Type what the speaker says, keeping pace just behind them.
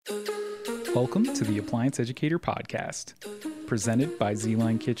Welcome to the Appliance Educator podcast, presented by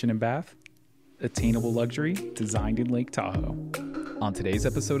Z-Line Kitchen and Bath, attainable luxury designed in Lake Tahoe. On today's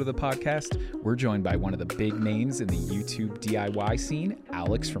episode of the podcast, we're joined by one of the big names in the YouTube DIY scene.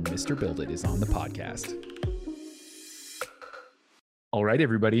 Alex from Mr.Build is on the podcast. All right,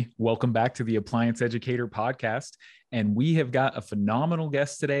 everybody, welcome back to the Appliance Educator podcast. And we have got a phenomenal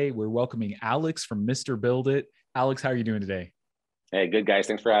guest today. We're welcoming Alex from Mr.Build. Alex, how are you doing today? Hey, good guys.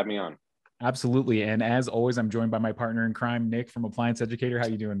 Thanks for having me on. Absolutely. And as always, I'm joined by my partner in crime, Nick from Appliance Educator. How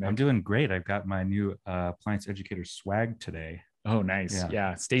you doing, Nick? I'm doing great. I've got my new Appliance Educator swag today. Oh, nice.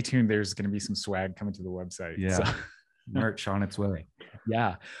 Yeah. Stay tuned. There's going to be some swag coming to the website. Yeah. So. Merch on its way.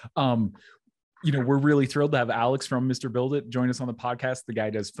 Yeah. We're really thrilled to have Alex from Mr.Build join us on the podcast. The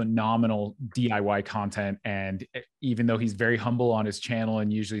guy does phenomenal DIY content. And even though he's very humble on his channel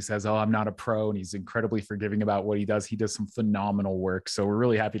and usually says, oh, I'm not a pro, and he's incredibly forgiving about what he does some phenomenal work. So we're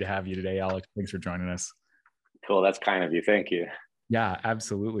really happy to have you today, Alex. Thanks for joining us. Cool. That's kind of you. Thank you. Yeah,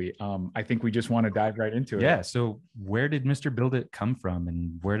 absolutely. I think we just want to dive right into it. Yeah. So where did Mr.Build come from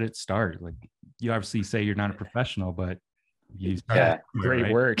and where did it start? Like, you obviously say you're not a professional, but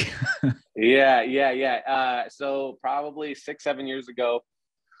great work. Yeah. So probably 6-7 years ago.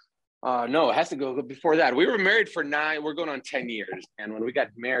 No, it has to go before that. We were married for 9. We're going on 10 years. And when we got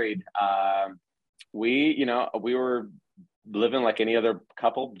married, we were living like any other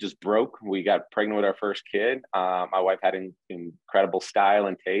couple, just broke. We got pregnant with our first kid. My wife had incredible style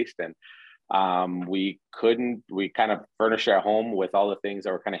and taste, and we kind of furnished our home with all the things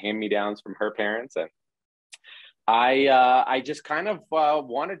that were kind of hand-me-downs from her parents. And I just kind of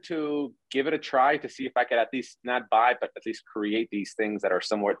wanted to give it a try to see if I could at least not buy, but at least create these things that are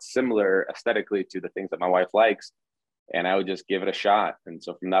somewhat similar aesthetically to the things that my wife likes. And I would just give it a shot. And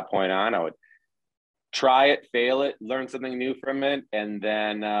so from that point on, I would try it, fail it, learn something new from it. And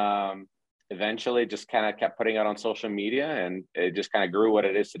then eventually just kind of kept putting it on social media, and it just kind of grew what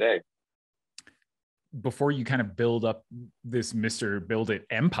it is today. Before you kind of build up this Mr.Build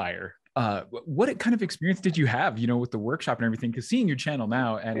empire, what kind of experience did you have, with the workshop and everything? Because seeing your channel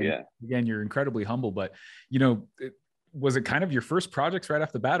now, and again, you're incredibly humble, but, was it kind of your first projects right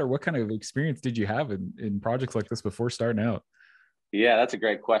off the bat, or what kind of experience did you have in projects like this before starting out? Yeah, that's a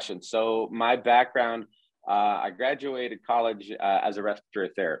great question. So my background, I graduated college as a respiratory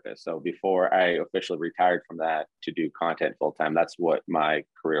therapist. So before I officially retired from that to do content full time, that's what my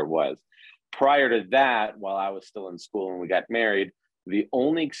career was. Prior to that, while I was still in school and we got married, the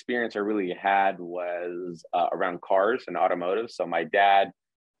only experience I really had was around cars and automotive. So my dad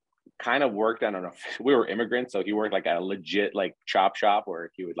kind of worked we were immigrants. So he worked like a legit like chop shop where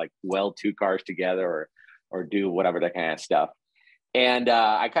he would like weld 2 cars together or do whatever, that kind of stuff. And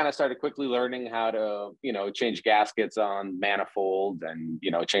I kind of started quickly learning how to, change gaskets on manifolds and,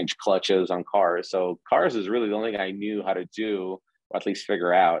 change clutches on cars. So cars is really the only thing I knew how to do, or at least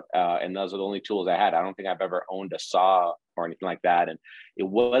figure out. And those are the only tools I had. I don't think I've ever owned a saw or anything like that. And it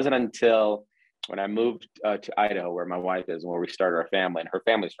wasn't until when I moved to Idaho, where my wife is, and where we started our family, and her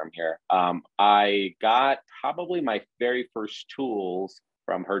family's from here, I got probably my very first tools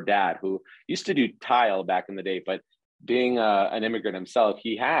from her dad, who used to do tile back in the day, but being an immigrant himself,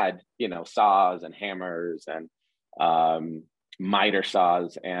 he had, saws and hammers and miter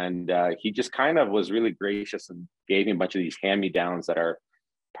saws. And he just kind of was really gracious and gave me a bunch of these hand-me-downs that are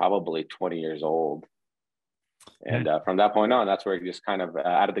probably 20 years old. And from that point on, that's where it just kind of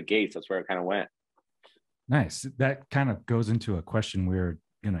out of the gates, that's where it kind of went. Nice. That kind of goes into a question we're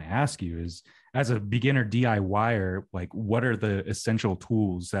going to ask you is, as a beginner DIYer, like, what are the essential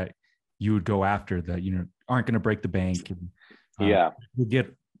tools that you would go after that, aren't going to break the bank and will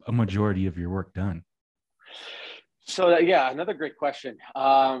get a majority of your work done? So another great question.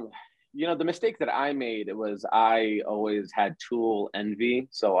 The mistake that I made was I always had tool envy.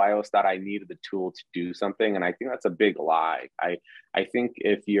 So I always thought I needed the tool to do something. And I think that's a big lie. I think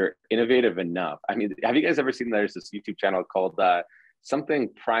if you're innovative enough, have you guys ever seen, there's this YouTube channel called something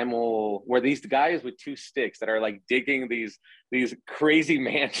primal, where these guys with 2 sticks that are like digging these crazy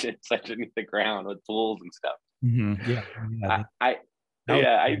mansions underneath the ground with tools and stuff. Mm-hmm.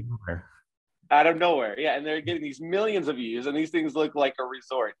 Out of nowhere. Yeah. And they're getting these millions of views, and these things look like a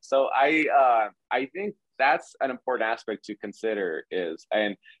resort. So I think that's an important aspect to consider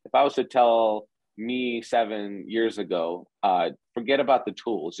and if I was to tell me 7 years ago, forget about the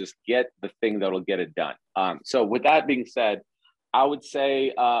tools, just get the thing that'll get it done. So with that being said, I would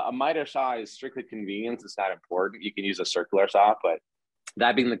say a miter saw is strictly convenience. It's not important. You can use a circular saw, but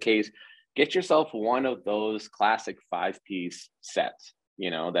that being the case, get yourself one of those classic 5-piece sets,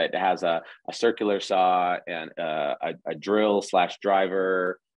 that has a circular saw and a drill /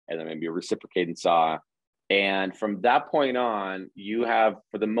 driver and then maybe a reciprocating saw. And from that point on, you have,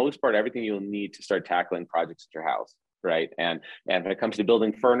 for the most part, everything you'll need to start tackling projects at your house, right? And when it comes to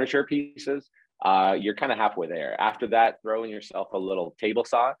building furniture pieces, you're kind of halfway there. After that, throw in yourself a little table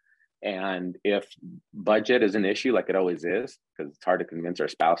saw. And if budget is an issue, like it always is, because it's hard to convince our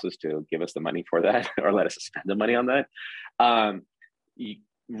spouses to give us the money for that or let us spend the money on that, you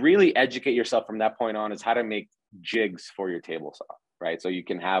really educate yourself from that point on is how to make jigs for your table saw, right? So you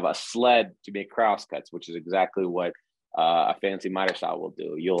can have a sled to make cross cuts, which is exactly what a fancy miter saw will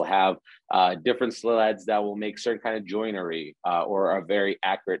do. You'll have different sleds that will make certain kind of joinery or a very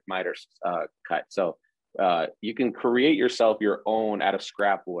accurate miter cut. So you can create yourself your own out of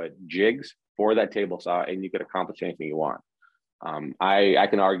scrap wood jigs for that table saw, and you could accomplish anything you want. I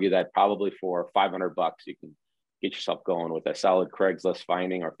can argue that probably for $500, you can get yourself going with a solid Craigslist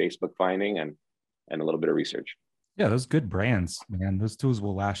finding or Facebook finding and a little bit of research. Yeah, those good brands, man. Those tools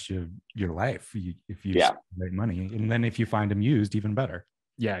will last you your life if you spend the right money, and then if you find them used, even better.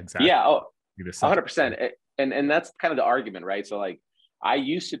 Yeah, exactly. Yeah, 100%. And that's kind of the argument, right? So like, I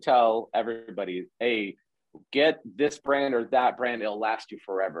used to tell everybody, hey, get this brand or that brand, it'll last you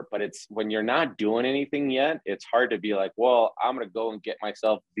forever. But it's when you're not doing anything yet, it's hard to be like, well, I'm gonna go and get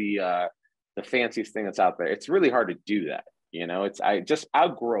myself the fanciest thing that's out there. It's really hard to do that. You know, I just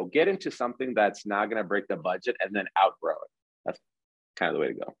get into something that's not going to break the budget and then outgrow it. That's kind of the way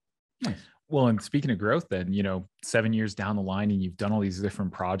to go. Nice. Well, and speaking of growth, then, 7 years down the line and you've done all these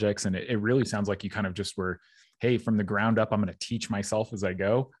different projects, and it really sounds like you kind of just were, hey, from the ground up, I'm going to teach myself as I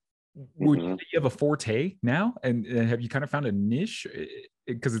go. Would you have a forte now? And have you kind of found a niche?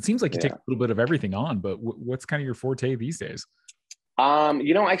 Because it seems like you take a little bit of everything on, but what's kind of your forte these days?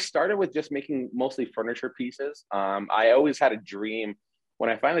 I started with just making mostly furniture pieces. I always had a dream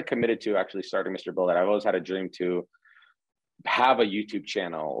when I finally committed to actually starting Mr.Build. I've always had a dream to have a YouTube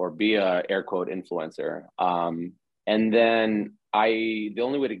channel or be a air quote influencer. And then the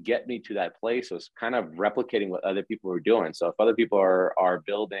only way to get me to that place was kind of replicating what other people were doing. So if other people are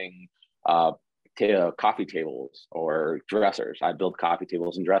building coffee tables or dressers, I build coffee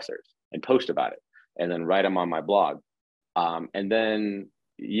tables and dressers and post about it and then write them on my blog. And then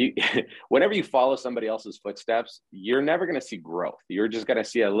whenever you follow somebody else's footsteps, you're never going to see growth. You're just going to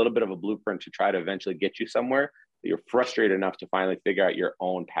see a little bit of a blueprint to try to eventually get you somewhere. But you're frustrated enough to finally figure out your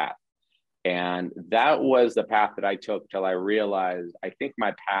own path. And that was the path that I took till I realized, I think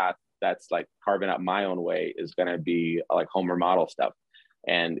my path that's like carving out my own way is going to be like home remodel stuff.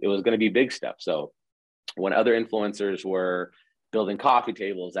 And it was going to be big stuff. So when other influencers were building coffee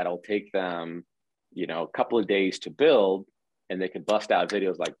tables, that'll take them a couple of days to build, and they could bust out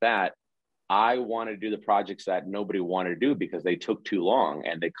videos like that. I wanted to do the projects that nobody wanted to do because they took too long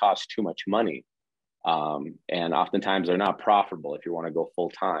and they cost too much money. And oftentimes they're not profitable if you want to go full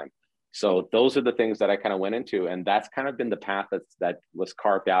time. So those are the things that I kind of went into. And that's kind of been the path that was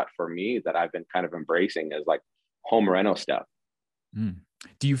carved out for me that I've been kind of embracing as like home reno stuff.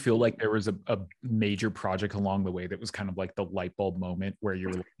 Do you feel like there was a major project along the way that was kind of like the light bulb moment where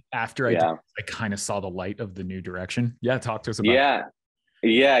you're like, after I kind of saw the light of the new direction? Yeah. Talk to us about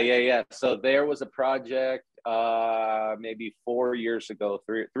Yeah. So there was a project maybe 4 years ago,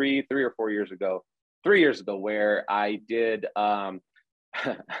 three or 4 years ago, 3 years ago, where I did, I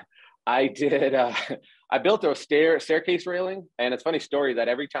built a staircase railing. And it's a funny story that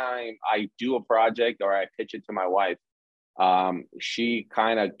every time I do a project or I pitch it to my wife, she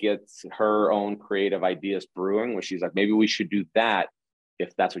kind of gets her own creative ideas brewing, where she's like, maybe we should do that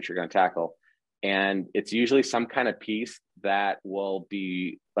if that's what you're going to tackle. And it's usually some kind of piece that will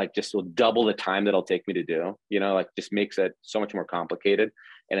be like, just will double the time that it'll take me to do, like just makes it so much more complicated.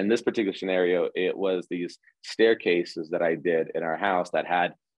 And in this particular scenario, it was these staircases that I did in our house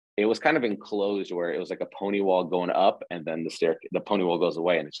it was kind of enclosed where it was like a pony wall going up, and then the pony wall goes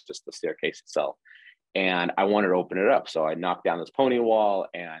away and it's just the staircase itself. And I wanted to open it up. So I knocked down this pony wall,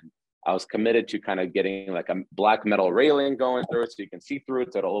 and I was committed to kind of getting like a black metal railing going through it so you can see through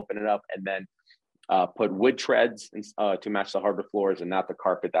it, so it'll open it up, and then put wood treads to match the hardwood floors and not the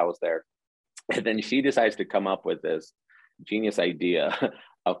carpet that was there. And then she decides to come up with this genius idea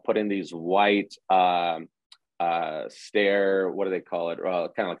of putting these white stair, what do they call it?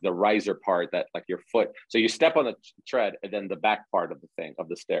 Kind of like the riser part that like your foot. So you step on the tread and then the back part of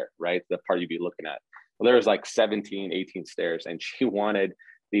the stair, right? The part you'd be looking at. Well, there was like 17, 18 stairs, and she wanted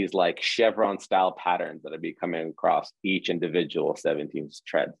these like chevron style patterns that would be coming across each individual 17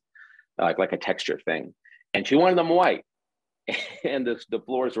 treads, like a texture thing. And she wanted them white. And the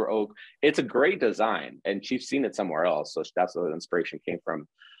floors were oak. It's a great design, and she's seen it somewhere else. So that's where the inspiration came from.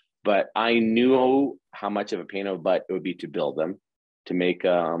 But I knew how much of a pain in the butt it would be to build them. to make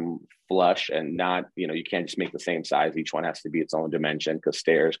flush, and not, you can't just make the same size. Each one has to be its own dimension, because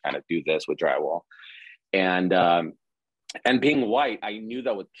stairs kind of do this with drywall. And being white, I knew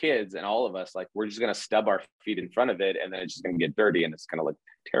that with kids and all of us, like, we're just going to stub our feet in front of it, and then it's just going to get dirty and it's going to look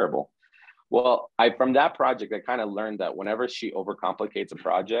terrible. Well, from that project, I kind of learned that whenever she overcomplicates a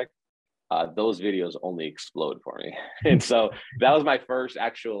project, those videos only explode for me. And so that was my first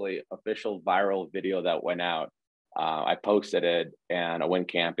actually official viral video that went out. I posted it and I went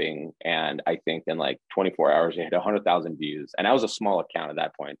camping, and I think in like 24 hours, it hit 100,000 views. And I was a small account at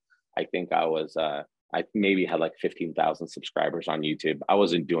that point. I think I maybe had like 15,000 subscribers on YouTube. I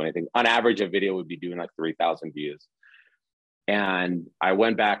wasn't doing anything. On average, a video would be doing like 3,000 views. And I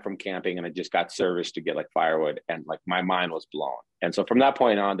went back from camping, and I just got service to get like firewood, and like my mind was blown. And so from that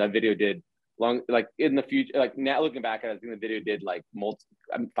point on, that video did like in the future, like now looking back at it, I think the video did like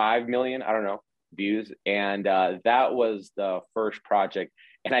 5 million, I don't know, views. And that was the first project.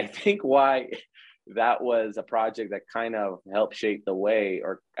 And I think why that was a project that kind of helped shape the way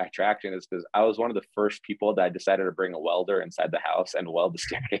or attraction is because I was one of the first people that decided to bring a welder inside the house and weld the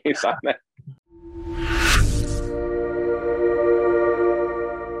staircase on it.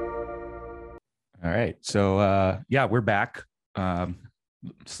 All right. So yeah, we're back.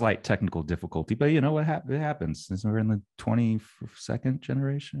 Slight technical difficulty, but you know what it happens. Since we're in the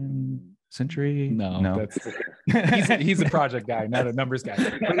 22nd century. No. He's a project guy, not a numbers guy.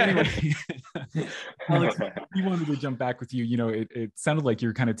 But anyway, Alex, you wanted to jump back with you. It sounded like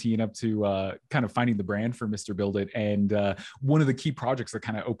you're kind of teeing up to kind of finding the brand for Mr. Build It, and one of the key projects that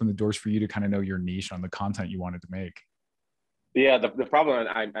kind of opened the doors for you to kind of know your niche on the content you wanted to make. Yeah, the problem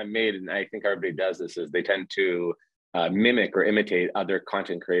I made, and I think everybody does this, is they tend to mimic or imitate other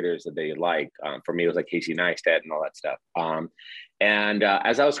content creators that they like. For me, it was like Casey Neistat and all that stuff.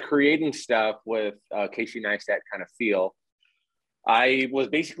 As I was creating stuff with Casey Neistat kind of feel, I was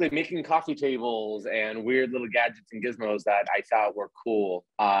basically making coffee tables and weird little gadgets and gizmos that I thought were cool.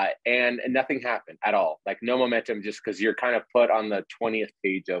 And nothing happened at all. Like no momentum, just because you're kind of put on the 20th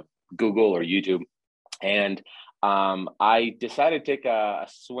page of Google or YouTube. And I decided to take a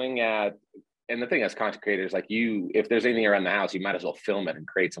swing at, and the thing as content creators, like if there's anything around the house, you might as well film it and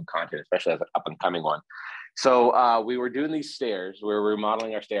create some content, especially as an up and coming one. So we were doing these stairs, we were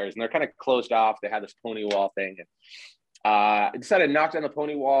remodeling our stairs, and they're kind of closed off. They had this pony wall thing. And I decided to knock down the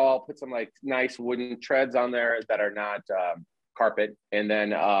pony wall, put some like nice wooden treads on there that are not carpet. And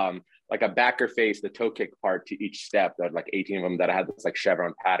then like a backer face, the toe kick part to each step, that like 18 of them that I had this like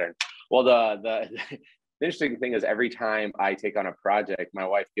chevron pattern. Well, the interesting thing is every time I take on a project, my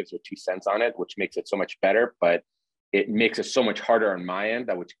wife gives her 2 cents on it, which makes it so much better, but it makes it so much harder on my end,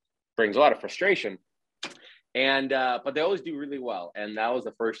 which brings a lot of frustration. And, but they always do really well. And that was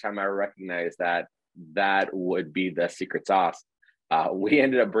the first time I recognized that would be the secret sauce. We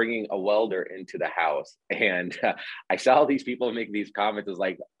ended up bringing a welder into the house, and I saw these people make these comments. It was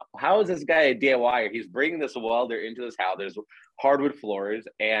like, how is this guy a DIYer? He's bringing this welder into this house. There's hardwood floors,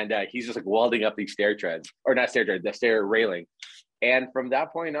 and he's just like welding up these stair treads, or not stair treads, the stair railing. And from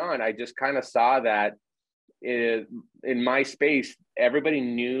that point on, I just kind of saw that in my space, everybody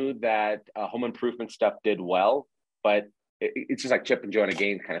knew that home improvement stuff did well, but it's just like chip and joint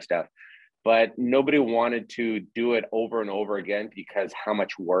again kind of stuff. But nobody wanted to do it over and over again because how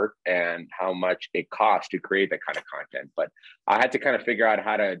much work and how much it costs to create that kind of content. But I had to kind of figure out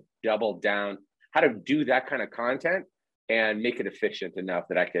how to double down, how to do that kind of content and make it efficient enough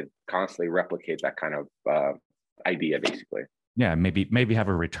that I could constantly replicate that kind of idea, basically. Yeah, maybe have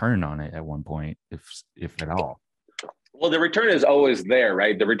a return on it at one point, if at all. Well, the return is always there,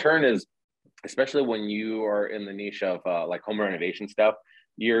 right? The return is, especially when you are in the niche of like home renovation stuff,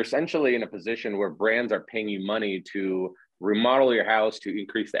 you're essentially in a position where brands are paying you money to remodel your house to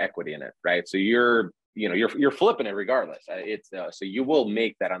increase the equity in it, right? So you're flipping it regardless. It's so you will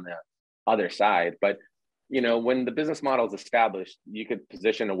make that on the other side. But when the business model is established, you could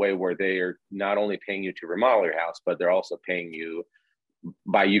position a way where they are not only paying you to remodel your house, but they're also paying you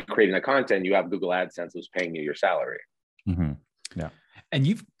by you creating the content. You have Google AdSense who's paying you your salary. Mm-hmm. Yeah. And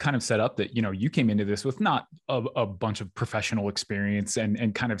you've kind of set up that, you came into this with not a bunch of professional experience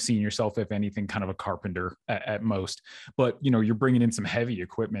and kind of seeing yourself, if anything, kind of a carpenter at most. But, you're bringing in some heavy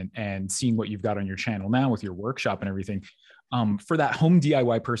equipment and seeing what you've got on your channel now with your workshop and everything. For that home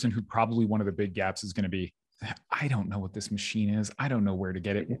DIY person who probably one of the big gaps is going to be, I don't know what this machine is. I don't know where to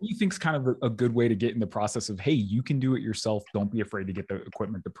get it. What do you think is kind of a good way to get in the process of, hey, you can do it yourself. Don't be afraid to get the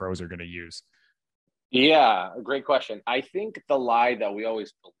equipment the pros are going to use. Yeah, great question. I think the lie that we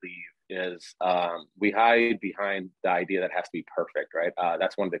always believe is we hide behind the idea that it has to be perfect, right?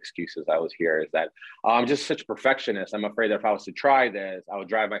 That's one of the excuses I always hear, is that I'm just such a perfectionist. I'm afraid that if I was to try this, I would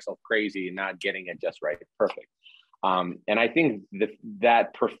drive myself crazy and not getting it just right, perfect. And I think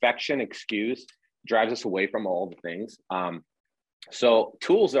that perfection excuse drives us away from all the things. So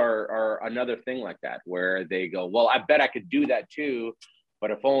tools are another thing like that, where they go, well, I bet I could do that too, but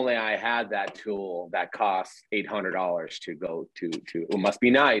if only I had that tool that costs $800 to go to, it must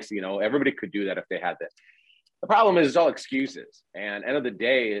be nice. You know, everybody could do that if they had this. The problem is it's all excuses. And end of the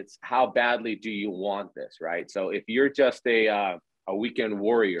day, it's how badly do you want this, right? So if you're just a weekend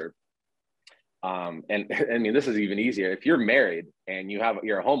warrior, and I mean, this is even easier. If you're married and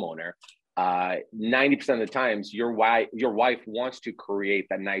you're a homeowner, 90% of the times your wife wants to create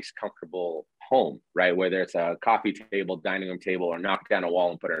that nice, comfortable home, right? Whether it's a coffee table, dining room table, or knock down a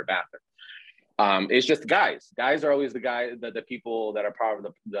wall and put it in a bathroom. It's just guys. Guys are always the people that are part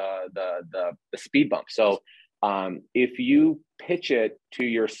of the speed bump. So if you pitch it to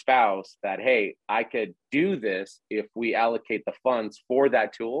your spouse that, hey, I could do this if we allocate the funds for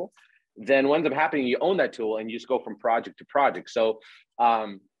that tool, then what ends up happening, you own that tool and you just go from project to project. So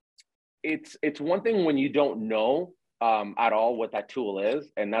it's one thing when you don't know at all what that tool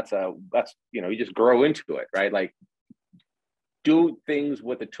is, and that's you just grow into it, right? Like, do things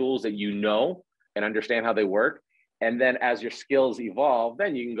with the tools that you know and understand how they work, and then as your skills evolve,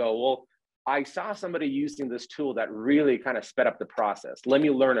 then you can go, well, I saw somebody using this tool that really kind of sped up the process. Let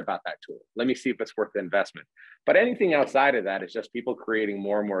me learn about that tool. Let me see if it's worth the investment. But anything outside of that is just people creating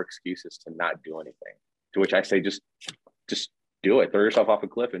more and more excuses to not do anything. To which I say, just do it. Throw yourself off a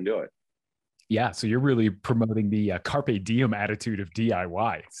cliff and do it. Yeah, so you're really promoting the carpe diem attitude of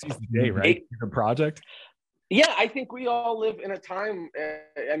DIY. Seize the day, right? The project. Yeah, I think we all live in a time.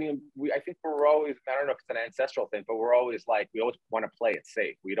 I think we're always, I don't know if it's an ancestral thing, but we're always like, we always want to play it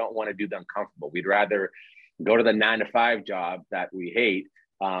safe. We don't want to do the uncomfortable. We'd rather go to the 9-to-5 job that we hate.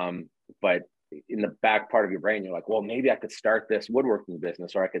 But in the back part of your brain, you're like, well, maybe I could start this woodworking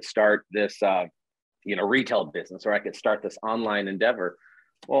business, or I could start this, retail business, or I could start this online endeavor.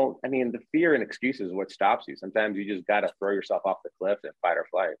 Well, I mean, the fear and excuses is what stops you. Sometimes you just got to throw yourself off the cliff and fight or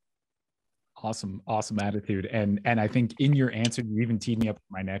flight. Awesome attitude. And I think in your answer, you even teed me up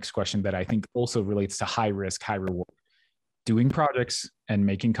my next question that I think also relates to high risk, high reward. Doing projects and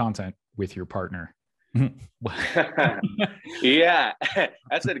making content with your partner. Yeah,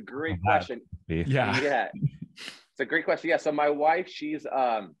 that's a great question. Yeah. It's a great question. Yeah. So my wife, she's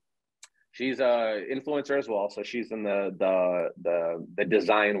a influencer as well. So she's in the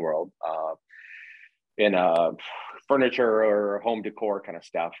design world, in furniture or home decor kind of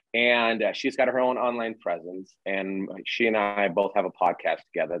stuff. And she's got her own online presence. And she and I both have a podcast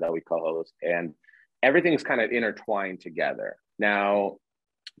together that we co-host. And everything's kind of intertwined together. Now,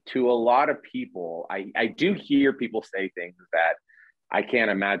 to a lot of people, I do hear people say things that I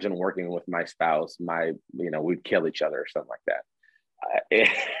can't imagine working with my spouse. We'd kill each other or something like that.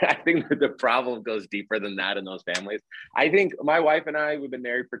 I think that the problem goes deeper than that in those families. I think my wife and I, we've been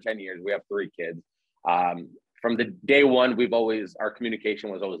married for 10 years. We have 3 kids. From the day one, our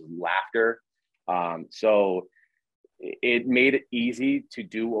communication was always laughter. So it made it easy to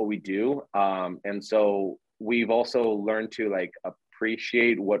do what we do. And so we've also learned to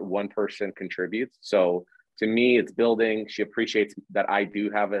appreciate what one person contributes. So to me, it's building. She appreciates that I do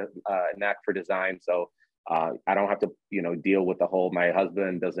have a knack for design. So I don't have to, deal with the whole, my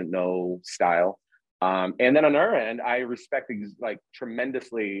husband doesn't know style. And then on her end, I respect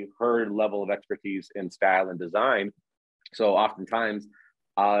tremendously her level of expertise in style and design. So oftentimes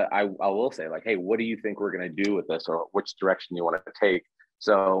I will say hey, what do you think we're going to do with this, or which direction you want it to take?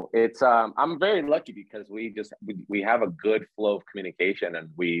 So it's, I'm very lucky because we have a good flow of communication, and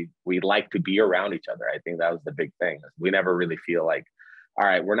we like to be around each other. I think that was the big thing. We never really feel like, all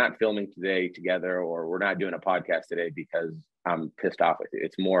right, we're not filming today together, or we're not doing a podcast today because I'm pissed off with you.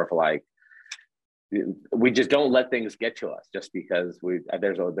 It's more of we just don't let things get to us just because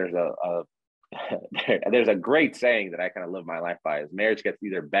there's a great saying that I kind of live my life by, is marriage gets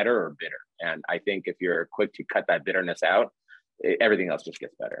either better or bitter. And I think if you're quick to cut that bitterness out, everything else just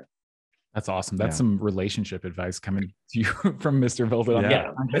gets better. That's awesome. That's some relationship advice coming to you from Mr.Build.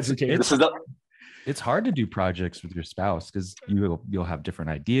 It's hard to do projects with your spouse because you'll have different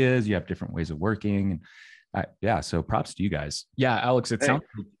ideas, you have different ways of working. So props to you guys. Yeah, Alex, it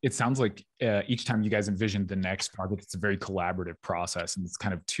sounds like each time you guys envision the next project, it's a very collaborative process, and it's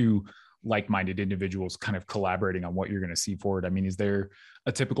kind of 2 like-minded individuals kind of collaborating on what you're going to see forward. I mean, is there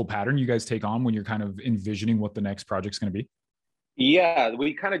a typical pattern you guys take on when you're kind of envisioning what the next project's going to be? Yeah,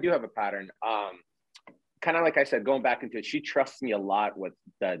 we kind of do have a pattern. kind of like I said, going back into it, she trusts me a lot with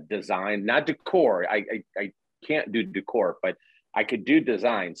the design, not decor. I can't do decor, but I could do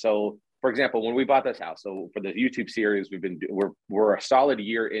design. So for example, when we bought this house, so for the YouTube series, we're a solid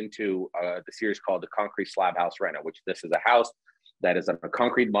year into the series called the Concrete Slab House Reno, which this is a house that is on a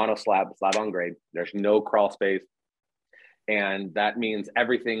concrete mono slab on grade. There's no crawl space. And that means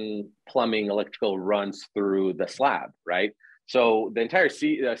everything, plumbing, electrical, runs through the slab, right? So the entire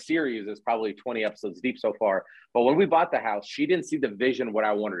series is probably 20 episodes deep so far. But when we bought the house, she didn't see the vision, what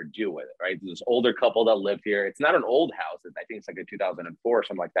I wanted to do with it, right? There's this older couple that lived here. It's not an old house. I think it's like a 2004 or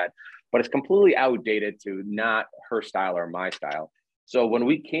something like that. But it's completely outdated to not her style or my style. So when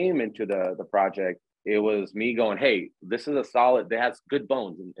we came into the project, it was me going, hey, this is a solid, it has good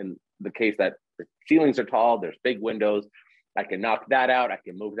bones in the case that the ceilings are tall, there's big windows. I can knock that out. I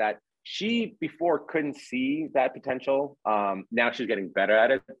can move that. She before couldn't see that potential. Now she's getting better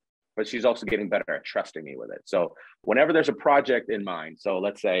at it, but she's also getting better at trusting me with it. So whenever there's a project in mind, so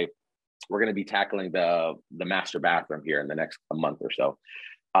let's say we're going to be tackling the master bathroom here in the next month or so.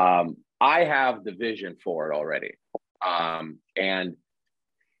 I have the vision for it already. And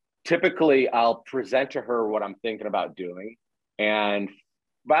typically I'll present to her what I'm thinking about doing. And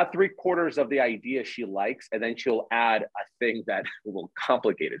about 3/4 of the idea she likes, and then she'll add a thing that will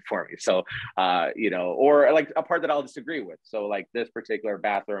complicate it for me. So, or like a part that I'll disagree with. So like this particular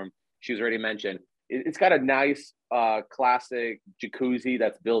bathroom, she's already mentioned, it's got a nice classic jacuzzi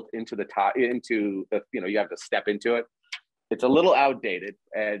that's built into the top, into the, you have to step into it. It's a little outdated,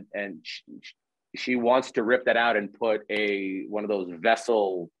 and she wants to rip that out and put one of those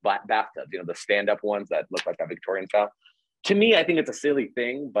vessel bathtubs, the stand-up ones that look like a Victorian style. To me, I think it's a silly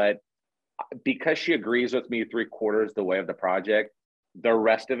thing, but because she agrees with me 3/4 the way of the project, the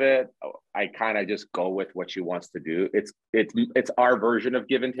rest of it, I kind of just go with what she wants to do. It's our version of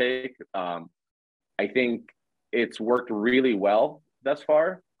give and take. I think it's worked really well thus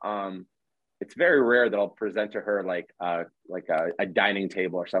far. It's very rare that I'll present to her like a dining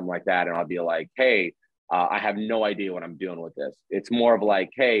table or something like that, and I'll be like, hey, I have no idea what I'm doing with this. It's more of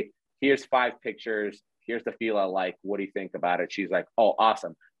like, hey, here's 5 pictures. Here's the feel I like. What do you think about it? She's like, oh,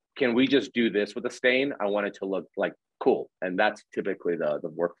 awesome. Can we just do this with a stain? I want it to look like cool. And that's typically the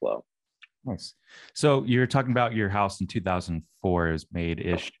workflow. Nice. So you're talking about your house in 2004 is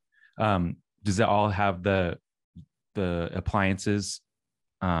made-ish. Does it all have the appliances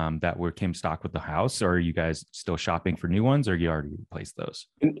that came stock with the house, or are you guys still shopping for new ones, or you already replaced those?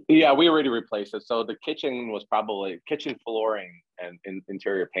 Yeah, we already replaced it. So the kitchen was probably kitchen flooring and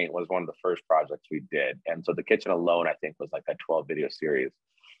interior paint was one of the first projects we did. And so the kitchen alone, I think, was like a 12 video series.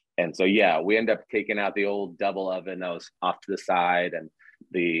 And so, yeah, we ended up taking out the old double oven that was off to the side and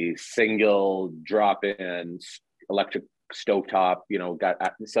the single drop-in electric stovetop,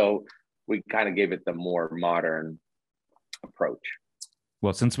 so we kind of gave it the more modern approach.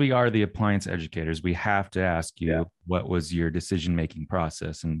 Well, since we are the appliance educators, we have to ask you, what was your decision-making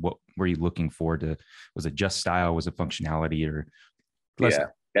process and what were you looking for was it just style? Was it functionality or?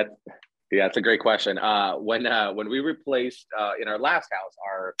 That's a great question. When we replaced in our last house,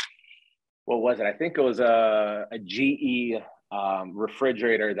 what was it? I think it was a GE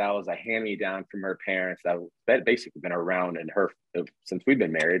refrigerator that was a hand-me-down from her parents that basically been around since we've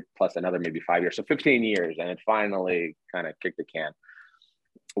been married, plus another maybe 5 years, so 15 years, and it finally kind of kicked the can.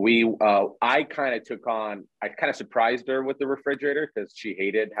 I kind of surprised her with the refrigerator because she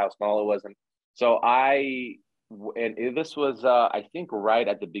hated how small it was, and so this was I think right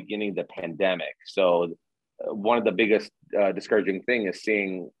at the beginning of the pandemic. So one of the biggest discouraging thing is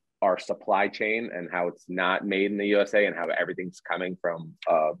seeing our supply chain and how it's not made in the USA and how everything's coming from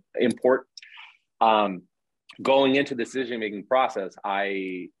import. Going into the decision-making process,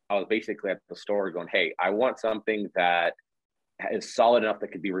 I was basically at the store going, hey, I want something that is solid enough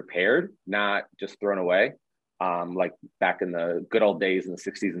that could be repaired, not just thrown away. Like back in the good old days in the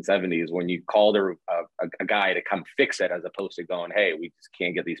 60s and 70s, when you called a guy to come fix it, as opposed to going, hey, we just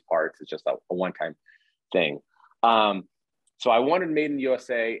can't get these parts. It's just a one-time thing. So I wanted made in the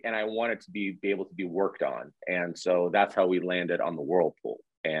USA, and I wanted to be able to be worked on. And so that's how we landed on the Whirlpool.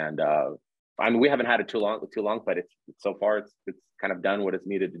 And I mean, we haven't had it too long, but so far it's kind of done what it's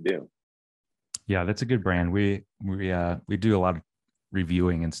needed to do. Yeah, that's a good brand. We do a lot of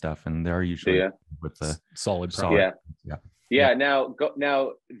reviewing and stuff, and they're usually with the solid product. Yeah. Now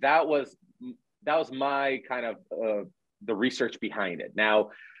that was my kind of the research behind it. Now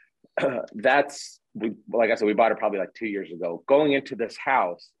like I said, we bought it probably like 2 years ago. Going into this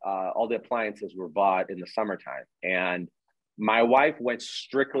house, all the appliances were bought in the summertime, and my wife went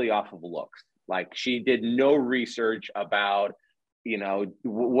strictly off of looks. Like, she did no research about you know,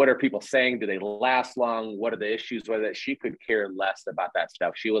 what are people saying? Do they last long? What are the issues with it? She could care less about that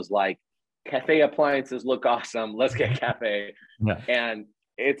stuff. She was like, cafe appliances look awesome. Let's get cafe. Yeah. And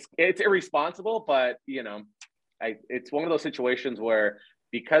it's irresponsible, but you know, it's one of those situations where,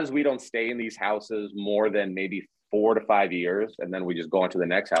 because we don't stay in these houses more than maybe 4 to 5 years, and then we just go on to the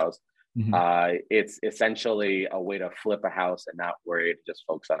next house. It's essentially a way to flip a house and not worry, to just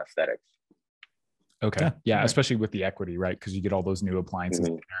focus on aesthetics. Okay. Yeah. Especially with the equity, right? Because you get all those new appliances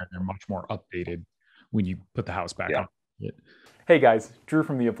in there, and they're much more updated when you put the house back on. Hey guys, Drew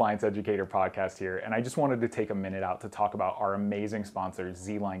from the Appliance Educator podcast here, and I just wanted to take a minute out to talk about our amazing sponsor,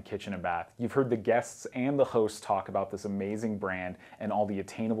 Z-Line Kitchen and Bath. You've heard the guests and the hosts talk about this amazing brand and all the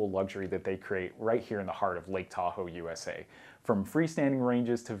attainable luxury that they create right here in the heart of Lake Tahoe, USA. From freestanding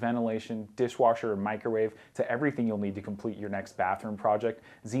ranges to ventilation, dishwasher and microwave, to everything you'll need to complete your next bathroom project,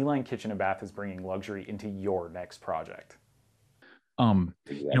 Z-Line Kitchen and Bath is bringing luxury into your next project. You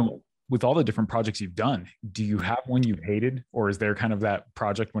know, with all the different projects you've done, do you have one you've hated, or is there kind of that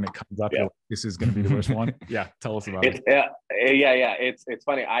project when it comes up, you're like, this is going to be the worst one? Yeah, tell us about it. Yeah. It's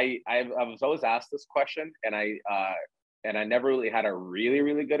funny. I was always asked this question, and I never really had a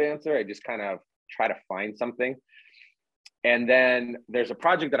really good answer. I just kind of try to find something. And then there's a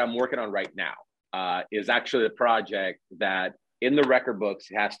project that I'm working on right now. Is actually the project that in the record books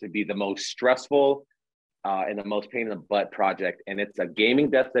has to be the most stressful and the most pain in the butt project. And it's a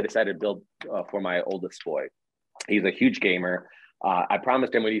gaming desk that I decided to build for my oldest boy. He's a huge gamer. I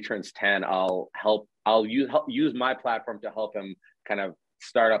promised him when he turns 10, I'll use my platform to help him kind of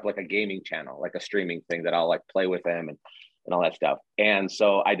start up like a gaming channel, like a streaming thing that I'll like play with him and all that stuff. And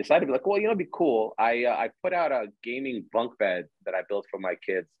so I decided to be like, well, you know, it'd be cool. I put out a gaming bunk bed that I built for my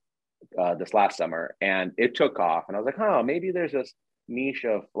kids this last summer, and it took off. And I was like, oh, maybe there's this niche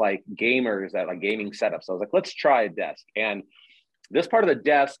of like gamers that like gaming setups. So I was like, let's try a desk. And this part of the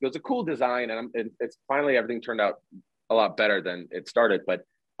desk was a cool design, and it's finally everything turned out a lot better than it started. But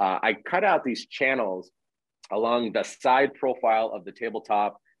I cut out these channels along the side profile of the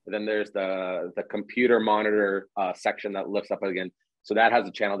tabletop. And then there's the computer monitor section that lifts up again. So that has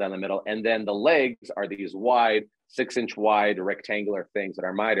a channel down the middle. And then the legs are these wide, 6-inch wide rectangular things that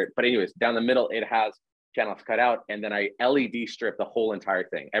are mitered. But anyways, down the middle, it has channels cut out. And then I LED strip the whole entire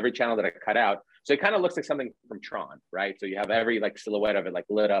thing, every channel that I cut out. So it kind of looks like something from Tron, right? So you have every like silhouette of it, like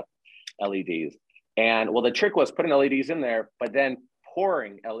lit up LEDs. And well, the trick was putting LEDs in there, but then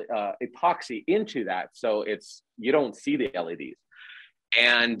pouring epoxy into that. So you don't see the LEDs.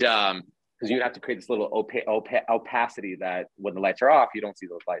 And because you have to create this little opacity that when the lights are off, you don't see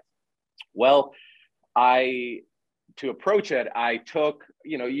those lights. Well, to approach it, I took,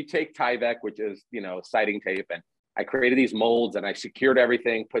 you take Tyvek, which is, siding tape, and I created these molds and I secured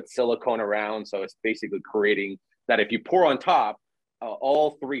everything, put silicone around. So it's basically creating that if you pour on top,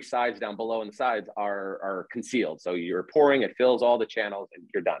 all 3 sides down below and the sides are concealed. So you're pouring, it fills all the channels and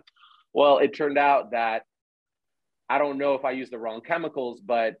you're done. Well, it turned out that I don't know if I used the wrong chemicals,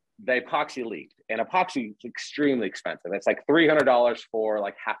 but the epoxy leaked, and epoxy is extremely expensive. It's like $300 for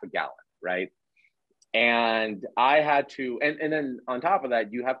like half a gallon, right? And I had to, and then on top of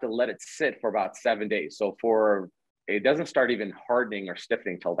that, you have to let it sit for about 7 days. So it doesn't start even hardening or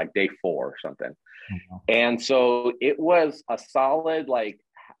stiffening till like day 4 or something. Mm-hmm. And so it was a solid like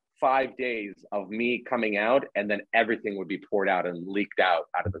 5 days of me coming out, and then everything would be poured out and leaked out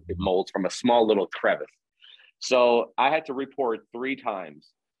of the molds from a small little crevice. So I had to report 3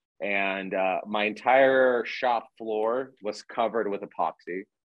 times, and my entire shop floor was covered with epoxy.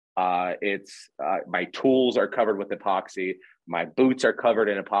 My tools are covered with epoxy. My boots are covered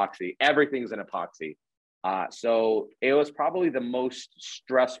in epoxy. Everything's in epoxy. So it was probably the most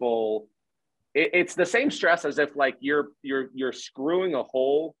stressful. It's the same stress as if like you're screwing a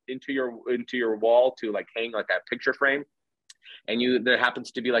hole into your wall to like hang like a picture frame, and there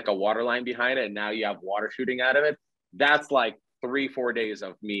happens to be like a water line behind it, and now you have water shooting out of it. That's like 3-4 days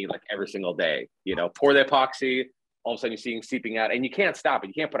of me like every single day. Pour the epoxy. All of a sudden you're seeing seeping out, and you can't stop it.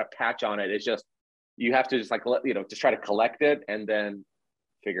 You can't put a patch on it. It's just, you have to just like, just try to collect it and then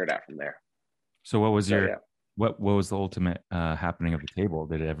figure it out from there. So what was what was the ultimate happening of the table?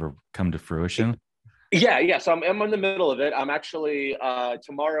 Did it ever come to fruition? Yeah. So I'm in the middle of it. I'm actually,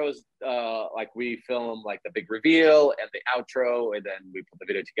 tomorrow's like we film like the big reveal and the outro, and then we put the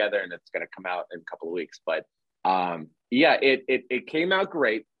video together, and it's going to come out in a couple of weeks. But it came out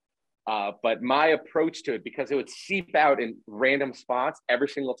great. But my approach to it, because it would seep out in random spots every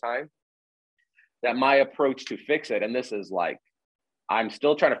single time, that my approach to fix it, and this is like, I'm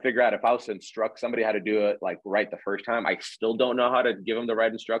still trying to figure out if I was to instruct somebody how to do it like right the first time, I still don't know how to give them the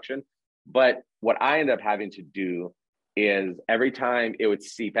right instruction. But what I ended up having to do is every time it would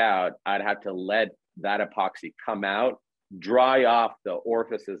seep out, I'd have to let that epoxy come out, dry off the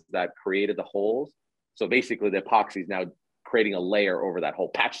orifices that created the holes. So basically the epoxy is now creating a layer over that whole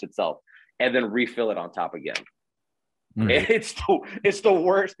patch itself, and then refill it on top again. It's the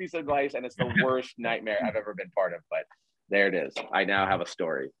worst piece of advice, and it's the worst nightmare I've ever been part of, but there it is. I now have a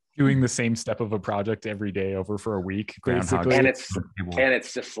story. Doing the same step of a project every day over for a week, basically. And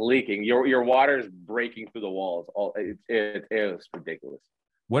it's just leaking. Your water is breaking through the walls. It was ridiculous.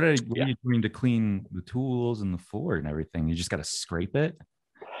 What are you doing to clean the tools and the floor and everything? You just got to scrape it?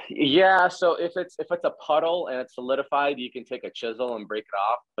 Yeah, so if it's a puddle and it's solidified, you can take a chisel and break it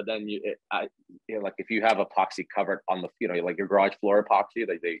off. But then like if you have epoxy covered on the, like your garage floor epoxy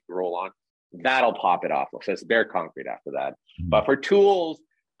that they roll on, that'll pop it off. So it's bare concrete after that. But for tools,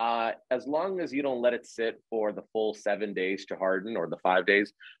 as long as you don't let it sit for the full 7 days to harden, or the 5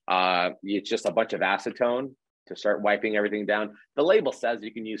 days, it's just a bunch of acetone to start wiping everything down. The label says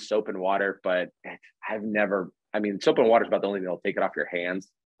you can use soap and water, but soap and water is about the only thing that'll take it off your hands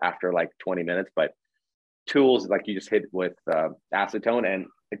after like 20 minutes. But tools, like, you just hit with acetone and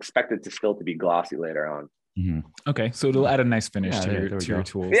expect it to still to be glossy later on. Okay, so it'll add a nice finish to your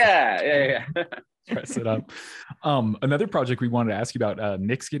tools. Yeah. Press it up. Another project we wanted to ask you about,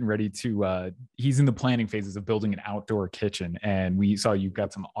 Nick's getting ready to, he's in the planning phases of building an outdoor kitchen, and we saw you've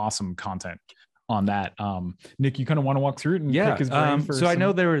got some awesome content on that. Nick, you kind of want to walk through it and pick his brain for I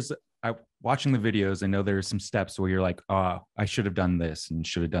know there was, watching the videos, I know there are some steps where you're like, oh, I should have done this and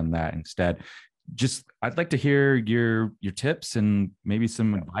should have done that instead. Just, I'd like to hear your tips and maybe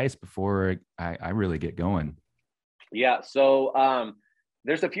some advice before I really get going. Yeah. So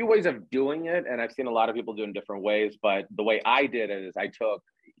there's a few ways of doing it, and I've seen a lot of people doing different ways, but the way I did it is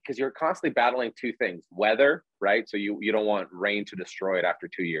because you're constantly battling two things: weather, right? So you don't want rain to destroy it after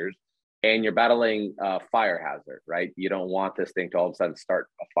 2 years, and you're battling fire hazard, right? You don't want this thing to all of a sudden start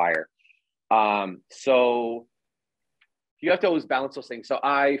a fire. So you have to always balance those things. So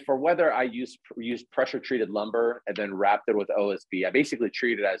for weather, I used pressure treated lumber and then wrapped it with OSB. I basically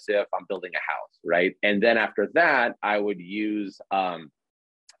treat it as if I'm building a house, right? And then after that, I would use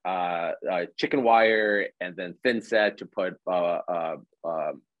chicken wire and then thin set to put the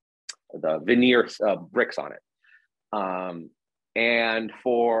veneer bricks on it. And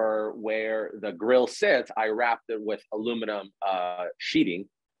for where the grill sits, I wrapped it with aluminum sheeting.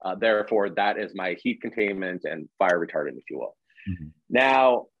 Therefore, that is my heat containment and fire retardant, if you will.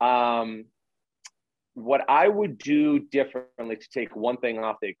 Now, what I would do differently to take one thing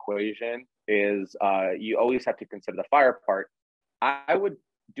off the equation is you always have to consider the fire part. I would,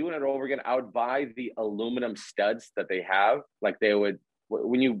 doing it over again, I would buy the aluminum studs that they have. Like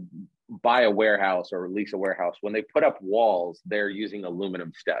when you buy a warehouse or lease a warehouse, when they put up walls, they're using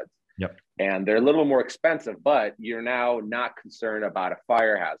aluminum studs. Yep. And they're a little more expensive, but you're now not concerned about a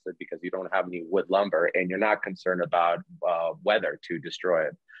fire hazard because you don't have any wood lumber, and you're not concerned about weather to destroy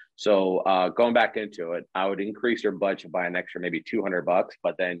it. So going back into it, I would increase your budget by an extra maybe $200,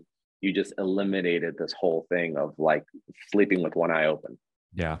 but then you just eliminated this whole thing of like sleeping with one eye open.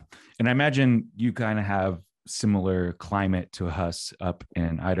 Yeah. And I imagine you kind of have similar climate to us up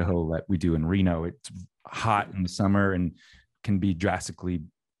in Idaho that we do in Reno. It's hot in the summer and can be drastically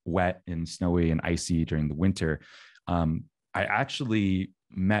wet and snowy and icy during the winter. I actually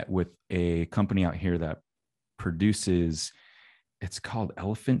met with a company out here that produces, it's called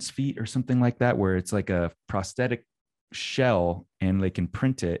Elephant's Feet or something like that, where it's like a prosthetic shell and they can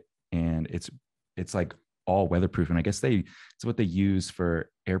print it, and it's like all weatherproof. And I guess it's what they use for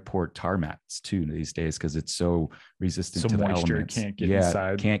airport tar mats too these days, because it's so resistant to the elements. Can't get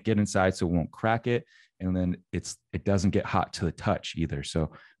inside. Can't get inside, so it won't crack it. And then it doesn't get hot to the touch either. So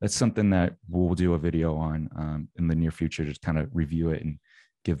that's something that we'll do a video on in the near future, just kind of review it and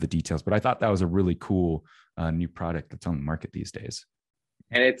give the details. But I thought that was a really cool new product that's on the market these days.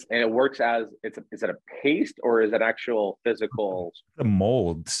 And it works as is it a paste or is it actual physical? A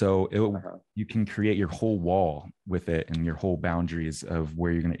mold. So you can create your whole wall with it and your whole boundaries of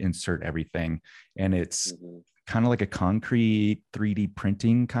where you're going to insert everything. And it's kind of like a concrete 3D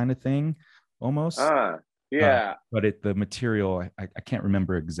printing kind of thing. Almost. But the material, I can't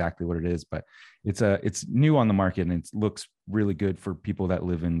remember exactly what it is, but it's new on the market, and it looks really good for people that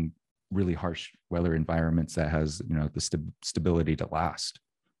live in really harsh weather environments that has, the stability to last.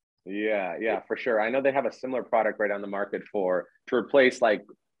 Yeah, for sure. I know they have a similar product right on the market to replace like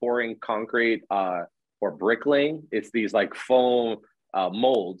pouring concrete or bricklaying. It's these like foam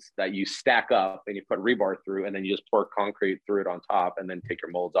molds that you stack up and you put rebar through, and then you just pour concrete through it on top and then take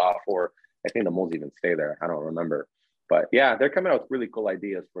your molds off, or I think the molds even stay there. I don't remember. But yeah, they're coming out with really cool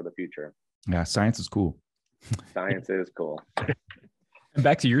ideas for the future. Yeah, science is cool. Science is cool. And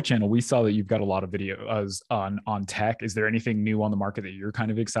back to your channel, we saw that you've got a lot of videos on tech. Is there anything new on the market that you're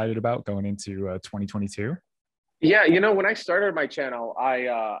kind of excited about going into 2022? Yeah, when I started my channel,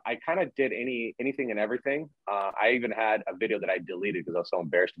 I kind of did anything and everything. I even had a video that I deleted because I was so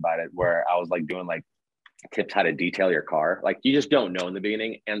embarrassed about it, where I was like doing like tips how to detail your car. Like you just don't know in the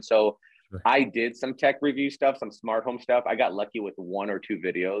beginning. And so I did some tech review stuff, some smart home stuff. I got lucky with 1 or 2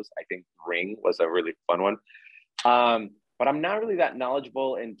 videos. I think Ring was a really fun one. But I'm not really that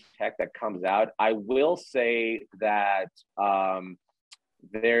knowledgeable in tech that comes out. I will say that we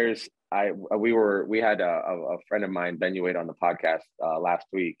had a friend of mine, Ben Uwade, on the podcast last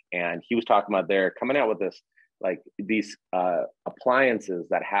week, and he was talking about they're coming out with this, like these appliances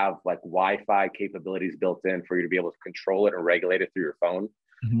that have like Wi-Fi capabilities built in for you to be able to control it and regulate it through your phone.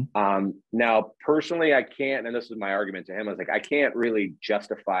 Mm-hmm. Now, personally, I can't, and this is my argument to him, I was like, I can't really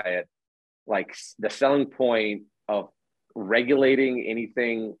justify it, like the selling point of regulating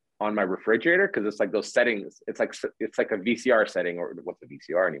anything on my refrigerator, because it's like those settings, it's like a VCR setting, or what's a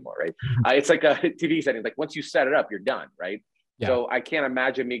VCR anymore, right? It's like a TV setting. Like once you set it up, you're done, right? Yeah. So I can't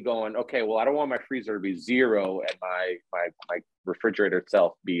imagine me going, okay, well, I don't want my freezer to be 0 and my refrigerator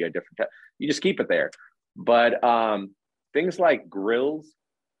itself be a different you just keep it there. But things like grills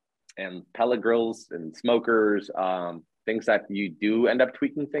and pellet grills and smokers, things that you do end up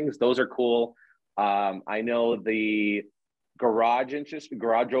tweaking things, those are cool. I know the garage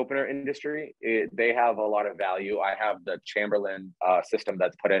opener industry, they have a lot of value. I have the Chamberlain system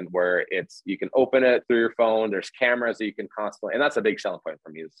that's put in where you can open it through your phone. There's cameras that you can constantly, and that's a big selling point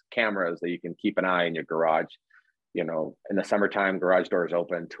for me, is cameras that you can keep an eye in your garage. In the summertime, garage doors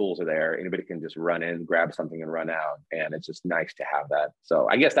open, tools are there. Anybody can just run in, grab something and run out. And it's just nice to have that. So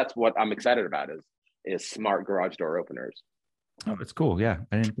I guess that's what I'm excited about is smart garage door openers. Oh, that's cool. Yeah.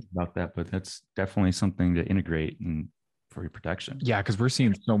 I didn't think about that, but that's definitely something to integrate and for your protection. Yeah, because we're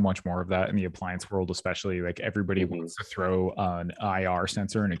seeing so much more of that in the appliance world, especially like everybody wants to throw an IR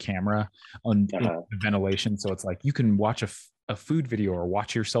sensor and a camera on the ventilation. So it's like you can watch a food video or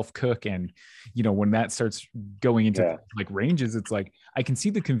watch yourself cook. And, when that starts going into like ranges, it's like, I can see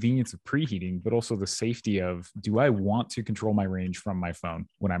the convenience of preheating, but also the safety of, do I want to control my range from my phone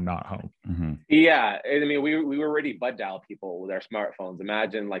when I'm not home? Mm-hmm. Yeah. I mean, we were already butt dial people with our smartphones.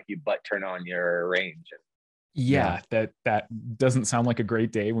 Imagine like you butt turn on your range. Yeah, that doesn't sound like a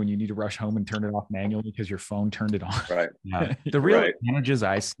great day when you need to rush home and turn it off manually because your phone turned it on. Right. Yeah. The real advantages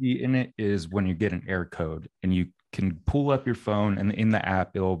I see in it is when you get an error code and you can pull up your phone, and in the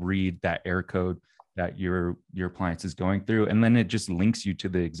app, it'll read that error code that your appliance is going through. And then it just links you to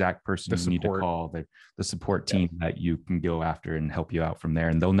the exact person you need to call, the support team that you can go after and help you out from there.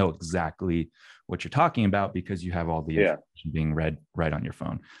 And they'll know exactly what you're talking about because you have all the information being read right on your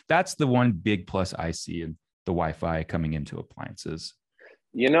phone. That's the one big plus I see in the Wi-Fi coming into appliances.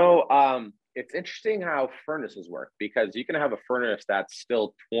 It's interesting how furnaces work, because you can have a furnace that's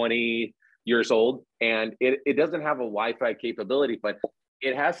still 20 years old and it doesn't have a Wi-Fi capability, but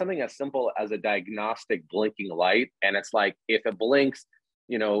it has something as simple as a diagnostic blinking light. And it's like, if it blinks,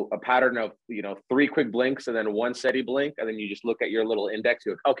 a pattern of, 3 quick blinks and then 1 steady blink, and then you just look at your little index,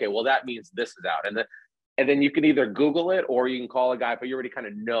 you go, okay, well, that means this is out. And then you can either Google it or you can call a guy, but you already kind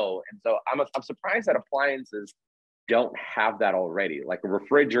of know. And so I'm surprised that appliances don't have that already. Like a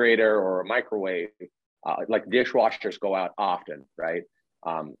refrigerator or a microwave, like dishwashers go out often, right?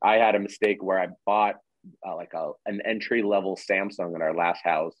 I had a mistake where I bought an entry-level Samsung in our last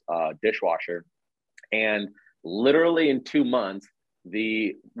house dishwasher, and literally in 2 months,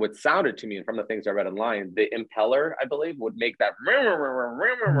 what sounded to me, and from the things I read online, the impeller, I believe, would make that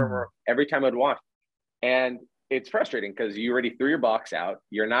every time I'd wash. And it's frustrating because you already threw your box out.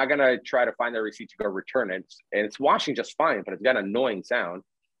 You're not going to try to find the receipt to go return it. And it's washing just fine, but it's got an annoying sound.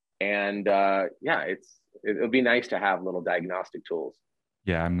 And it'll be nice to have little diagnostic tools.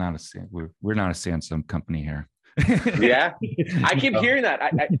 Yeah, we're not a Samsung company here. Yeah. I keep hearing that.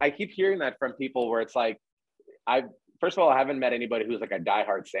 I keep hearing that from people where it's like, first of all, I haven't met anybody who's like a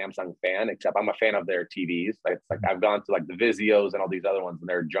diehard Samsung fan, except I'm a fan of their TVs. It's like I've gone to like the Vizios and all these other ones and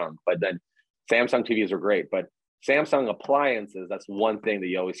they're junk. But then Samsung TVs are great, but Samsung appliances, that's one thing that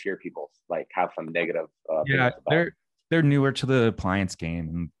you always hear people like have some negative. They're newer to the appliance game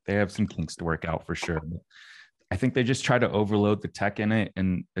and they have some kinks to work out for sure. I think they just try to overload the tech in it,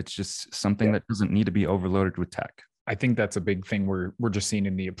 and it's just something that doesn't need to be overloaded with tech. I think that's a big thing we're just seeing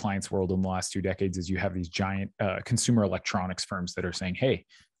in the appliance world in the last 2 decades is you have these giant consumer electronics firms that are saying, hey,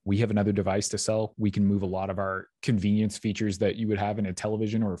 we have another device to sell. We can move a lot of our convenience features that you would have in a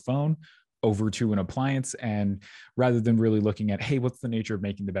television or a phone over to an appliance, and rather than really looking at, hey, what's the nature of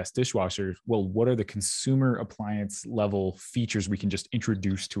making the best dishwasher? Well, what are the consumer appliance level features we can just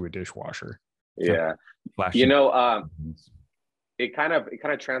introduce to a dishwasher? Yeah. Flashy. It kind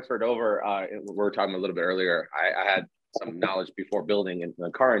of transferred over. We were talking a little bit earlier. I had some knowledge before building in the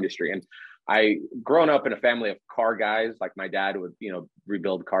car industry, and I grown up in a family of car guys. Like my dad would,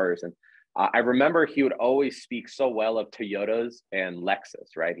 rebuild cars, and I remember he would always speak so well of Toyotas and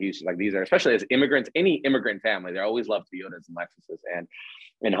Lexus, right? He's like, these are, especially as immigrants, any immigrant family, they always love Toyotas and Lexuses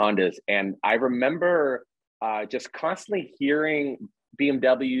and Hondas. And I remember just constantly hearing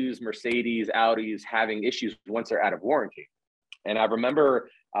BMWs, Mercedes, Audis having issues once they're out of warranty. And I remember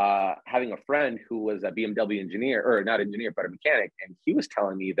having a friend who was a BMW engineer, or not engineer, but a mechanic. And he was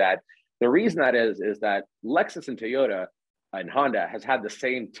telling me that the reason that is that Lexus and Toyota and Honda has had the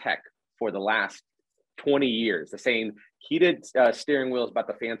same tech for the last 20 years. The same heated steering wheel is about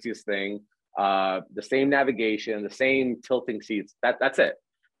the fanciest thing, the same navigation, the same tilting seats. That's it.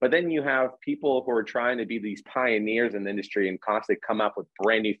 But then you have people who are trying to be these pioneers in the industry and constantly come up with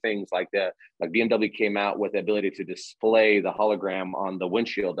brand new things, like BMW came out with the ability to display the hologram on the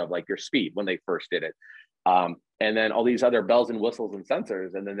windshield of like your speed when they first did it. And then all these other bells and whistles and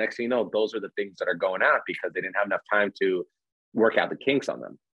sensors. And the next thing you know, those are the things that are going out because they didn't have enough time to work out the kinks on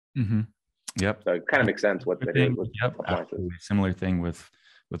them. Mm-hmm. Yep. So it kind of makes sense what they did with appliances. Similar thing with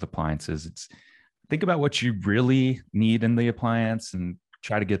appliances. It's think about what you really need in the appliance and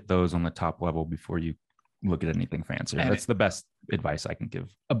try to get those on the top level before you look at anything fancier. And that's the best advice I can give.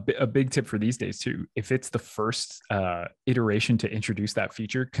 A big tip for these days too, if it's the first iteration to introduce that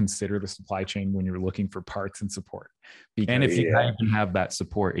feature, consider the supply chain when you're looking for parts and support. And if you can have that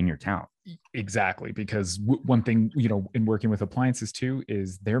support in your town. Exactly. Because one thing, in working with appliances too,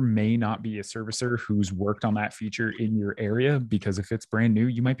 is there may not be a servicer who's worked on that feature in your area, because if it's brand new,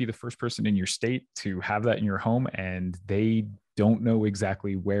 you might be the first person in your state to have that in your home, and they don't know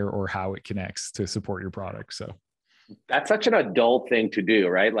exactly where or how it connects to support your product. So that's such an adult thing to do,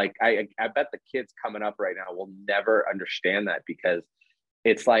 right? Like I bet the kids coming up right now will never understand that, because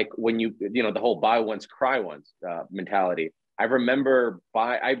it's like when the whole buy once, cry once mentality. I remember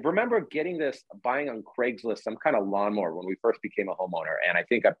buying on Craigslist some kind of lawnmower when we first became a homeowner, and I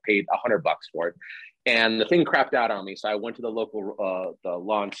think I paid $100 for it, and the thing crapped out on me. So I went to the local the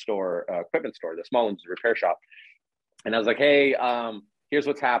lawn store, equipment store, the small ones, repair shop, and I was like, hey, here's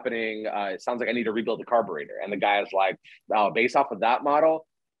what's happening. It sounds like I need to rebuild the carburetor. And the guy is like, oh, based off of that model,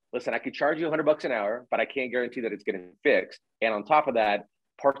 listen, I could charge you $100 an hour, but I can't guarantee that it's getting fixed. And on top of that,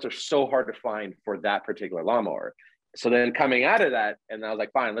 parts are so hard to find for that particular lawnmower. So then coming out of that, and I was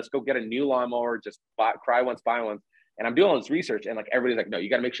like, fine, let's go get a new lawnmower, just cry once, buy once. And I'm doing all this research, and like everybody's like, no, you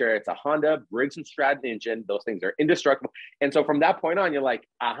got to make sure it's a Honda Briggs & Stratton engine. Those things are indestructible. And so from that point on, you're like,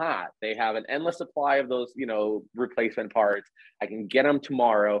 aha, they have an endless supply of those, replacement parts. I can get them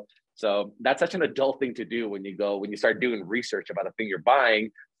tomorrow. So that's such an adult thing to do when you start doing research about the thing you're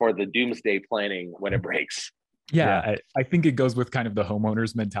buying for the doomsday planning when it breaks. Yeah, I think it goes with kind of the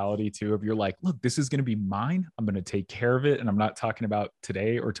homeowner's mentality too, of you're like, look, this is going to be mine. I'm going to take care of it. And I'm not talking about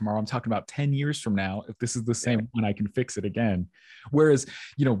today or tomorrow. I'm talking about 10 years from now. If this is the same one, I can fix it again. Whereas,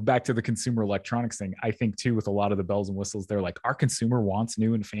 back to the consumer electronics thing, I think too, with a lot of the bells and whistles, they're like, our consumer wants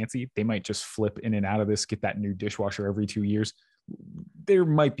new and fancy. They might just flip in and out of this, get that new dishwasher every 2 years. There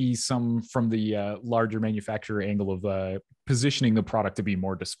might be some from the larger manufacturer angle of positioning the product to be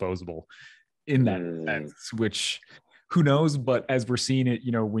more disposable in that sense, which who knows, but as we're seeing it,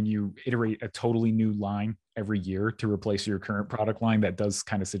 when you iterate a totally new line every year to replace your current product line, that does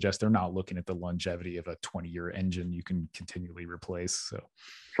kind of suggest they're not looking at the longevity of a 20-year engine you can continually replace. So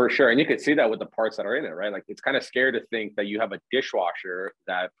for sure. And you can see that with the parts that are in it, right? Like it's kind of scary to think that you have a dishwasher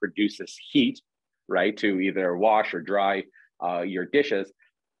that produces heat, right, to either wash or dry your dishes,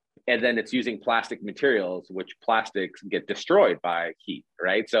 and then it's using plastic materials, which plastics get destroyed by heat,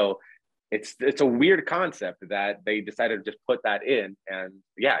 right? So it's a weird concept that they decided to just put that in, and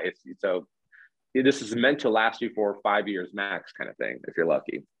this is meant to last you for 5 years max, kind of thing, if you're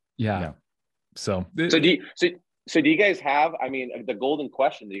lucky. Yeah. So do you guys have? I mean, the golden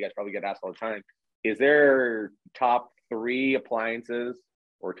question that you guys probably get asked all the time: is there top 3 appliances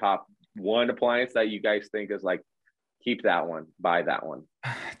or top 1 appliance that you guys think is like, keep that one, buy that one?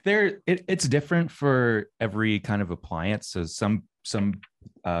 It's different for every kind of appliance. So some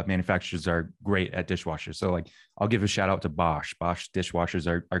manufacturers are great at dishwashers. So like, I'll give a shout out to Bosch. Bosch dishwashers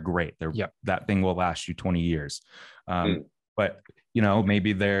are great. That thing will last you 20 years. But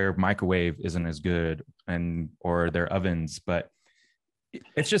maybe their microwave isn't as good or their ovens, but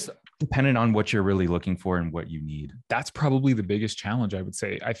it's just dependent on what you're really looking for and what you need. That's probably the biggest challenge, I would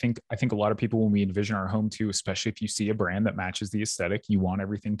say. I think a lot of people, when we envision our home too, especially if you see a brand that matches the aesthetic, you want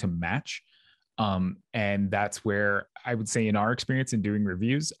everything to match. And that's where I would say, in our experience in doing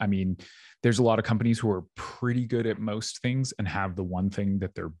reviews, I mean, there's a lot of companies who are pretty good at most things and have the one thing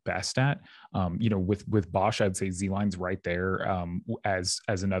that they're best at. With Bosch, I'd say Z-Line's right there as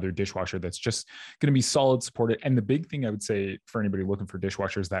another dishwasher that's just going to be solid, supported. And the big thing I would say for anybody looking for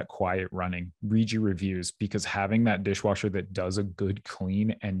dishwashers, that quiet running. Read your reviews, because having that dishwasher that does a good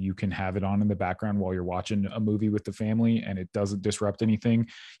clean and you can have it on in the background while you're watching a movie with the family and it doesn't disrupt anything.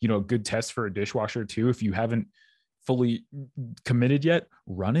 A good test for a dishwasher too, if you haven't fully committed yet,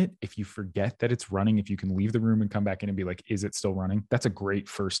 run it. If you forget that it's running, if you can leave the room and come back in and be like, is it still running? That's a great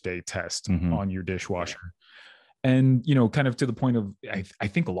first day test on your dishwasher. And, kind of to the point of, I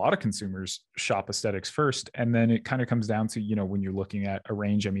think a lot of consumers shop aesthetics first. And then it kind of comes down to, when you're looking at a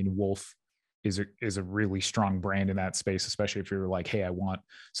range, I mean, Wolf is a really strong brand in that space, especially if you're like, hey, I want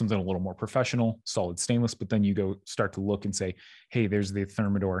something a little more professional, solid stainless. But then you go start to look and say, hey, there's the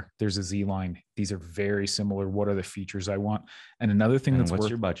Thermador, there's a Z-Line. These are very similar. What are the features I want? And another thing what's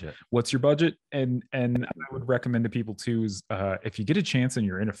your budget? What's your budget? And I would recommend to people too is if you get a chance and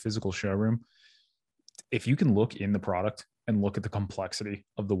you're in a physical showroom, if you can look in the product and look at the complexity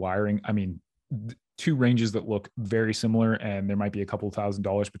of the wiring, I mean, two ranges that look very similar, and there might be a couple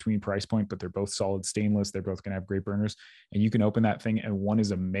 $1,000s between price point, but they're both solid stainless. They're both going to have great burners, and you can open that thing and one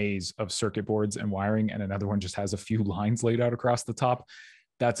is a maze of circuit boards and wiring, and another one just has a few lines laid out across the top.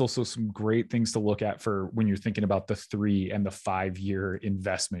 That's also some great things to look at for when you're thinking about the 3 and the 5 year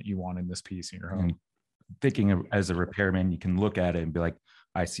investment you want in this piece in your home. And thinking of, as a repairman, you can look at it and be like,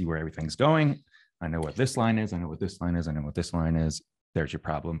 I see where everything's going. I know what this line is. I know what this line is. I know what this line is. There's your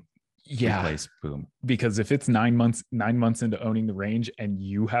problem. Yeah. Replace, boom. Because if it's 9 months into owning the range and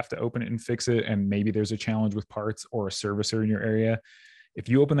you have to open it and fix it, and maybe there's a challenge with parts or a servicer in your area, if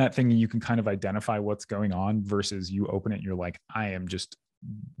you open that thing and you can kind of identify what's going on versus you open it and you're like, I am just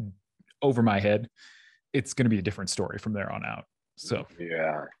over my head, it's going to be a different story from there on out. So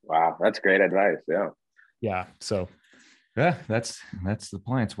yeah, wow, that's great advice. Yeah. So yeah, that's the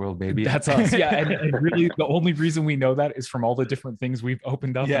appliance world, baby. That's us. Yeah. And really the only reason we know that is from all the different things we've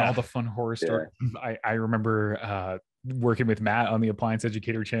opened up and all the fun horror stories. I remember working with Matt on the Appliance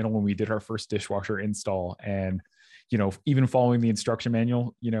Educator channel when we did our first dishwasher install, and even following the instruction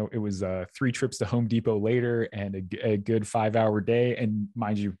manual, it was 3 trips to Home Depot later and a good 5-hour day. And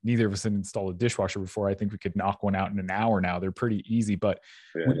mind you, neither of us had installed a dishwasher before. I think we could knock one out in an hour now. They're pretty easy, but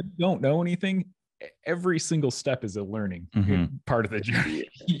when you don't know anything, every single step is a learning part of the journey.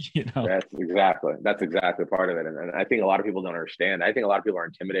 That's exactly part of it. And I think a lot of people don't understand. I think a lot of people are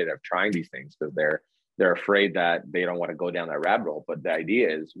intimidated of trying these things because they're afraid that they don't want to go down that rabbit hole. But the idea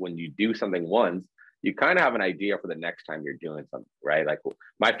is, when you do something once, you kind of have an idea for the next time you're doing something, right? Like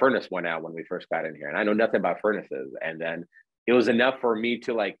my furnace went out when we first got in here, and I know nothing about furnaces. And then it was enough for me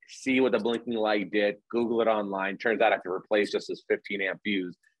to like see what the blinking light did, Google it online. Turns out I have to replace just this 15 amp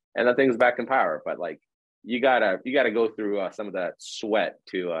fuse, and the thing's back in power. But like, you gotta go through some of that sweat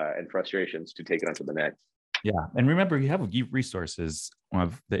and frustrations to take it on to the next. Yeah. And remember, you have resources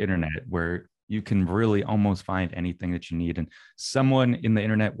of the internet where you can really almost find anything that you need. And someone in the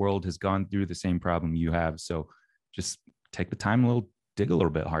internet world has gone through the same problem you have. So just take the time, dig a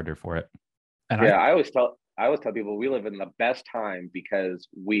little bit harder for it. And I always tell people we live in the best time because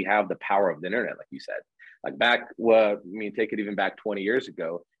we have the power of the internet, like you said. Like take it even back 20 years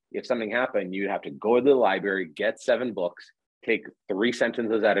ago. If something happened, you'd have to go to the library, get 7 books, take 3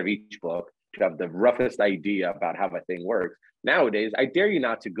 sentences out of each book to have the roughest idea about how a thing works. Nowadays, I dare you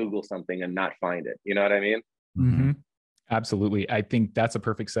not to Google something and not find it. You know what I mean? Mm-hmm. Absolutely. I think that's a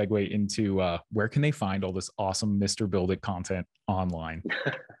perfect segue into where can they find all this awesome Mr.Build content online?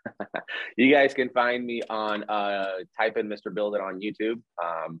 You guys can find me on type in Mr.Build on YouTube.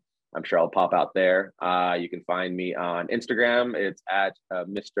 I'm sure I'll pop out there. You can find me on Instagram. It's at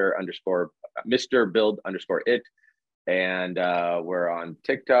Mr.Build_it. And we're on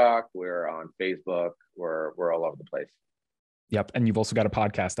TikTok. We're on Facebook. We're all over the place. Yep. And you've also got a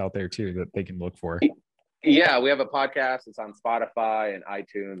podcast out there too that they can look for. Yeah, we have a podcast. It's on Spotify and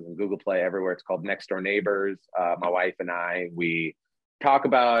iTunes and Google Play, everywhere. It's called Next Door Neighbors. My wife and I, we talk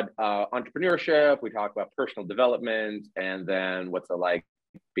about entrepreneurship. We talk about personal development, and then what's it like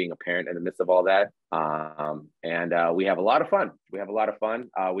being a parent in the midst of all that. And we have a lot of fun. We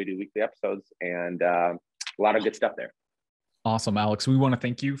do weekly episodes and a lot of good stuff there. Awesome, Alex. We want to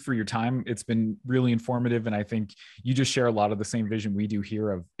thank you for your time. It's been really informative. And I think you just share a lot of the same vision we do here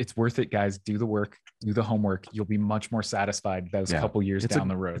of it's worth it, guys. Do the work, do the homework. You'll be much more satisfied those couple years down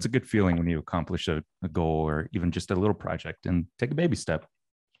the road. It's a good feeling when you accomplish a goal or even just a little project and take a baby step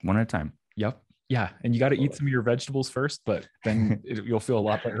one at a time. Yep. Yeah. And you got to eat some of your vegetables first, but then you'll feel a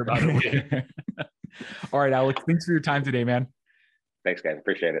lot better about it later. All right, Alex, thanks for your time today, man. Thanks, guys.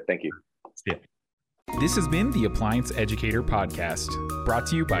 Appreciate it. Thank you. Yeah. This has been the Appliance Educator podcast, brought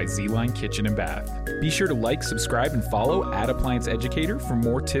to you by Z-Line Kitchen and Bath. Be sure to like, subscribe, and follow @Appliance Educator for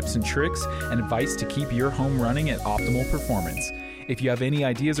more tips and tricks and advice to keep your home running at optimal performance. If you have any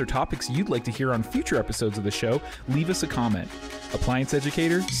ideas or topics you'd like to hear on future episodes of the show, leave us a comment. Appliance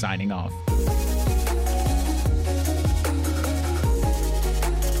Educator, signing off.